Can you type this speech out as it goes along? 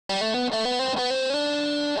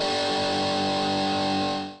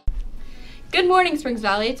morning, Springs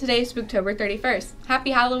Valley. Today is Spooktober 31st.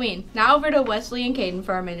 Happy Halloween. Now over to Wesley and Caden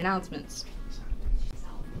for our main announcements.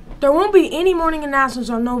 There won't be any morning announcements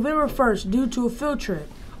on November 1st due to a field trip.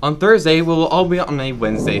 On Thursday, we will all be on a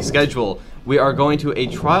Wednesday schedule. We are going to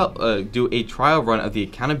do a trial run of the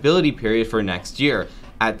accountability period for next year.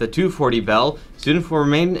 At the 2:40 bell, students will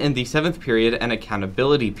remain in the 7th period and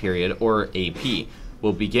accountability period, or AP,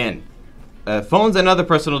 will begin. Phones and other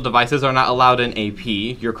personal devices are not allowed in AP.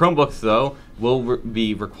 Your Chromebooks, though, will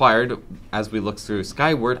be required as we look through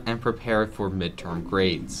Skyward and prepare for midterm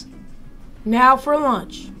grades. Now for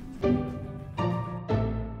lunch.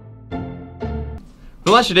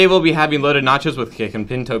 For lunch today, we'll be having loaded nachos with kick and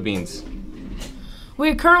pinto beans.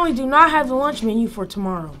 We currently do not have the lunch menu for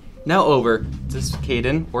tomorrow. Now over to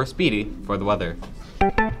Caden or Speedy for the weather.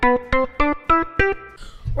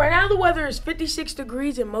 Right now the weather is 56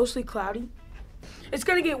 degrees and mostly cloudy. It's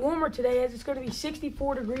going to get warmer today as it's going to be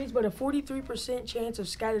 64 degrees but a 43% chance of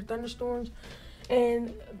scattered thunderstorms.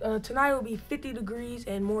 And tonight will be 50 degrees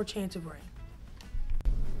and more chance of rain.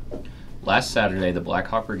 Last Saturday, the Black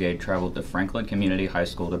Hawk Brigade traveled to Franklin Community High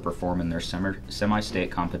School to perform in their semi-state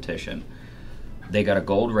competition. They got a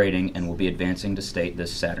gold rating and will be advancing to state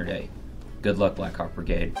this Saturday. Good luck, Black Hawk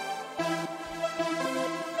Brigade.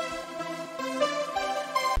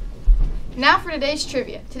 Now for today's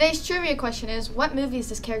trivia. Today's trivia question is, what movie is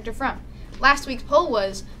this character from? Last week's poll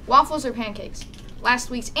was, waffles or pancakes? Last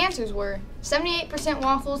week's answers were 78%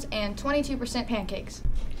 waffles and 22% pancakes.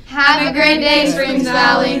 Have a great day, Springs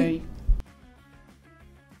Valley.